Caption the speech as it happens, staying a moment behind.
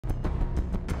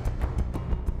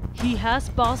He has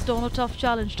passed on a tough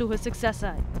challenge to his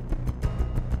successor.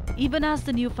 Even as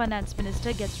the new finance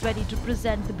minister gets ready to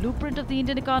present the blueprint of the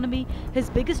Indian economy, his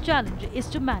biggest challenge is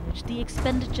to manage the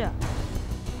expenditure.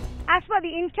 As per the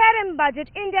interim budget,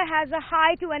 India has a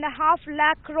high 2.5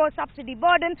 lakh crore subsidy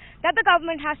burden that the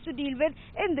government has to deal with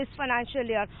in this financial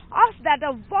year. Of that,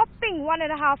 a whopping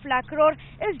 1.5 lakh crore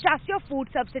is just your food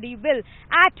subsidy bill.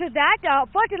 Add to that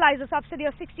fertilizer subsidy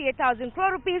of 68,000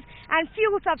 crore rupees and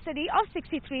fuel subsidy of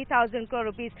 63,000 crore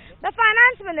rupees. The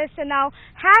finance minister now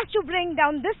has to bring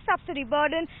down this subsidy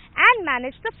burden and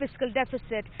manage the fiscal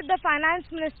deficit. The finance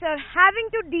minister having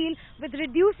to deal with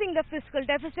reducing the fiscal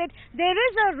deficit, there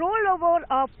is a rollover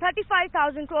of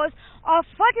 35,000 crores of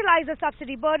fertilizer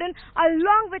subsidy burden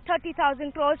along with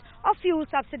 30,000 crores of fuel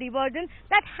subsidy burden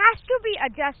that has to be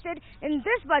adjusted in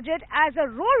this budget as a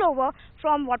rollover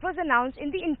from what was announced in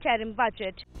the interim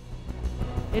budget.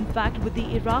 In fact, with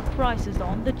the Iraq crisis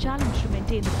on, the challenge to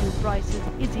maintain the fuel prices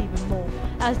is even more,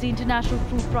 as the international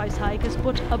crude price hike has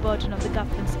put a burden on the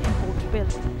government's import bill,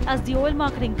 as the oil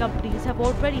marketing companies have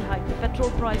already hiked the petrol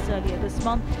price earlier this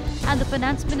month, and the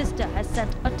finance minister has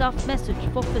sent a tough message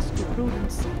for fiscal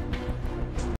prudence.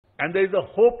 And there is a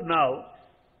hope now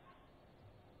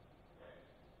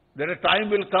that a time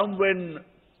will come when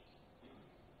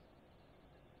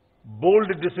bold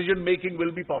decision making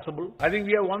will be possible. I think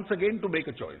we have once again to make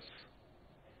a choice.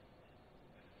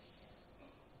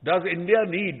 Does India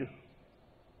need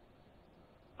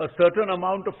a certain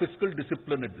amount of fiscal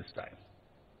discipline at this time?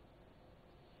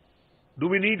 Do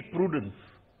we need prudence?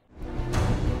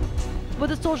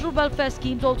 With the social welfare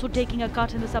schemes also taking a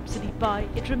cut in the subsidy pie,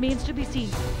 it remains to be seen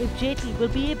if Jaitley will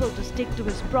be able to stick to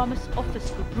his promise of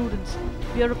fiscal prudence.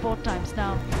 Bureau Report Times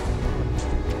Now.